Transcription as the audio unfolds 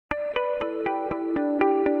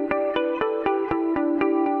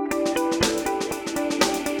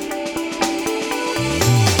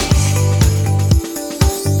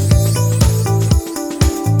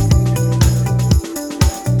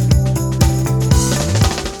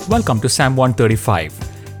welcome to Psalm 135.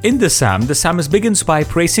 In this psalm, the psalmist begins by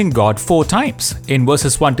praising God 4 times. In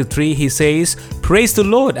verses 1 to 3, he says, "Praise the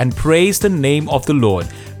Lord and praise the name of the Lord.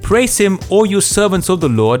 Praise him, O you servants of the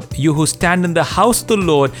Lord, you who stand in the house of the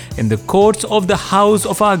Lord, in the courts of the house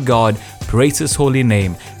of our God. Praise his holy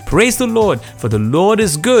name. Praise the Lord, for the Lord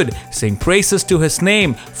is good. Sing praises to his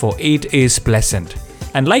name, for it is pleasant."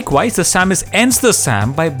 And likewise, the psalmist ends the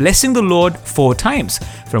psalm by blessing the Lord 4 times.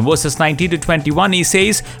 From verses 19 to 21, he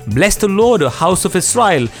says, "Bless the Lord, O house of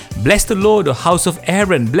Israel. Bless the Lord, O house of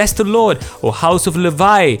Aaron. Bless the Lord, O house of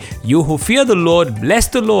Levi. You who fear the Lord, bless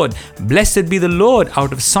the Lord. Blessed be the Lord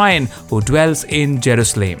out of Zion, who dwells in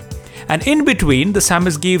Jerusalem." And in between, the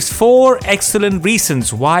psalmist gives 4 excellent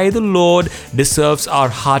reasons why the Lord deserves our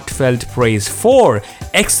heartfelt praise. 4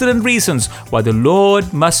 excellent reasons why the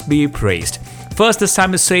Lord must be praised. First, the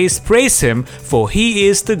psalmist says, "Praise him, for he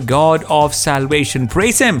is the God of salvation."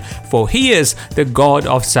 Praise him, for he is the God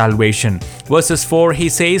of salvation. Verses 4, he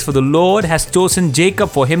says, "For the Lord has chosen Jacob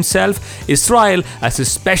for himself, Israel as his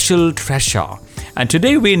special treasure." And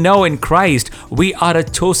today we know in Christ we are a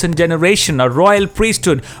chosen generation, a royal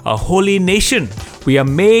priesthood, a holy nation. We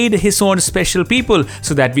are made his own special people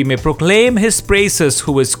so that we may proclaim his praises,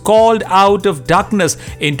 who is called out of darkness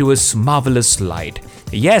into his marvelous light.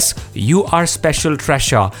 Yes, you are special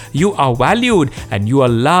treasure. You are valued and you are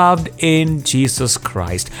loved in Jesus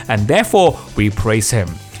Christ. And therefore we praise him.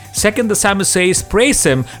 Second, the psalmist says, "Praise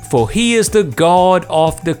him, for he is the God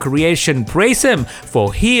of the creation." Praise him,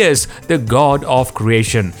 for he is the God of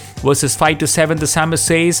creation. Verses 5 to 7, the psalmist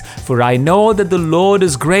says, "For I know that the Lord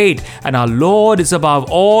is great, and our Lord is above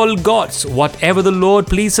all gods. Whatever the Lord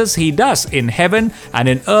pleases, he does, in heaven and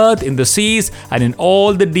in earth, in the seas and in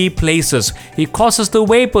all the deep places. He causes the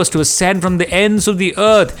vapors to ascend from the ends of the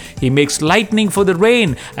earth. He makes lightning for the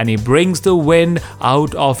rain, and he brings the wind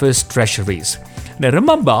out of his treasuries." Now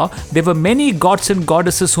remember, there were many gods and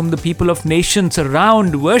goddesses whom the people of nations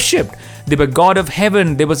around worshipped. There were God of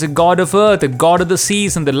heaven, there was a God of earth, a God of the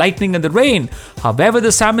seas and the lightning and the rain. However,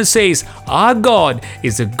 the psalmist says, our God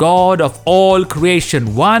is a God of all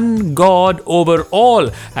creation, one God over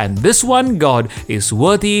all. And this one God is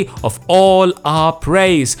worthy of all our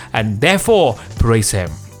praise, and therefore praise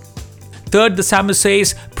him. Third, the psalmist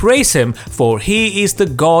says, "Praise him, for he is the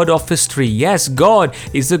God of history." Yes, God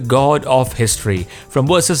is the God of history. From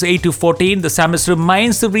verses 8 to 14, the psalmist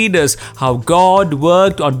reminds the readers how God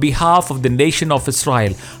worked on behalf of the nation of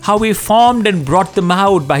Israel, how he formed and brought them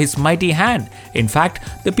out by his mighty hand. In fact,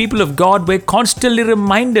 the people of God were constantly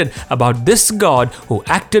reminded about this God who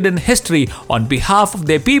acted in history on behalf of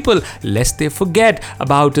their people, lest they forget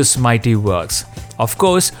about his mighty works. Of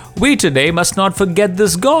course, we today must not forget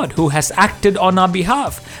this God who has acted on our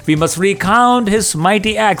behalf. We must recount his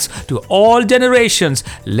mighty acts to all generations,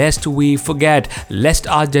 lest we forget, lest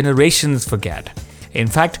our generations forget. In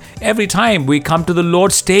fact, every time we come to the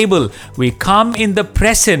Lord's table, we come in the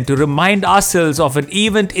present to remind ourselves of an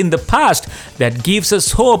event in the past that gives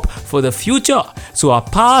us hope for the future. So our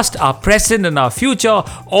past, our present, and our future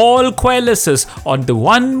all coalesces on the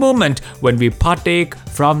one moment when we partake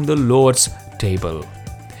from the Lord's table.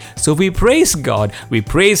 So we praise God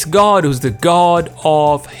who's the God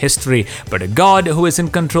of history, but a God who is in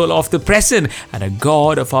control of the present and a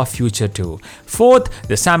God of our future too. Fourth,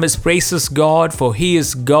 the psalmist praises God for he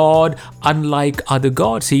is God unlike other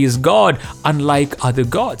gods. He is God unlike other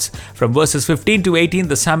gods. From verses 15 to 18,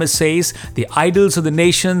 the psalmist says, "The idols of the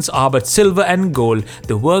nations are but silver and gold,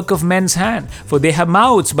 the work of men's hand. For they have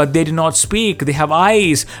mouths, but they do not speak. They have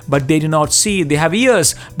eyes, but they do not see. They have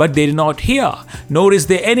ears, but they do not hear. Nor is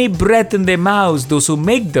there any breath in their mouths. Those who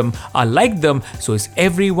make them are like them, so is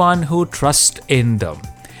everyone who trusts in them."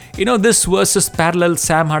 You know, this verses parallel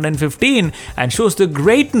Psalm 115 and shows the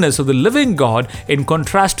greatness of the living God in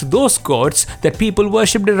contrast to those gods that people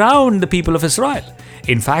worshipped around the people of Israel.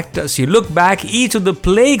 In fact, as you look back, each of the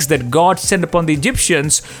plagues that God sent upon the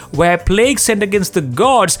Egyptians were plagues sent against the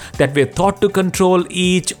gods that were thought to control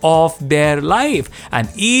each of their life. And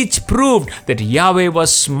each proved that Yahweh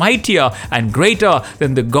was mightier and greater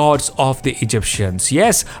than the gods of the Egyptians.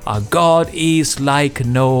 Yes, our God is like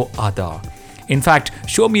no other. In fact,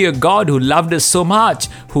 show me a God who loved us so much,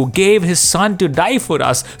 who gave his son to die for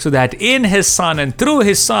us, so that in his son and through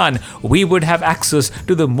his son, we would have access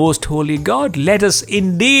to the most holy God. Let us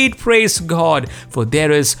indeed praise God, for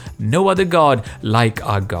there is no other God like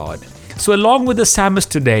our God. So along with the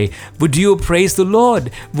psalmist today, would you praise the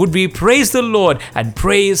Lord? Would we praise the Lord and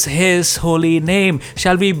praise his holy name?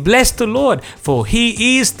 Shall we bless the Lord? For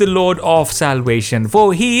he is the Lord of salvation.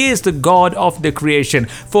 For he is the God of the creation.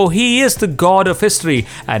 For he is the God of history.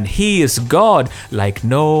 And he is God like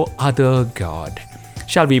no other God.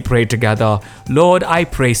 Shall we pray together? Lord, I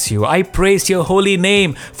praise you. I praise your holy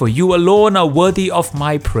name, for you alone are worthy of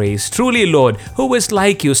my praise. Truly, Lord, who is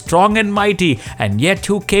like you, strong and mighty, and yet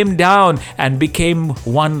who came down and became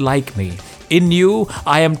one like me? In you,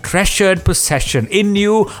 I am treasured possession. In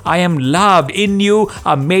you, I am loved. In you,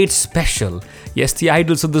 are made special. Yes, the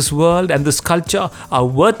idols of this world and this culture are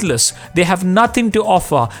worthless. They have nothing to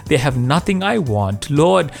offer. They have nothing I want.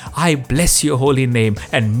 Lord, I bless your holy name,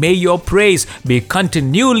 and may your praise be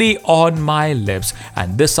continually on my lips.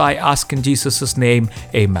 And this I ask in Jesus' name.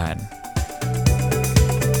 Amen.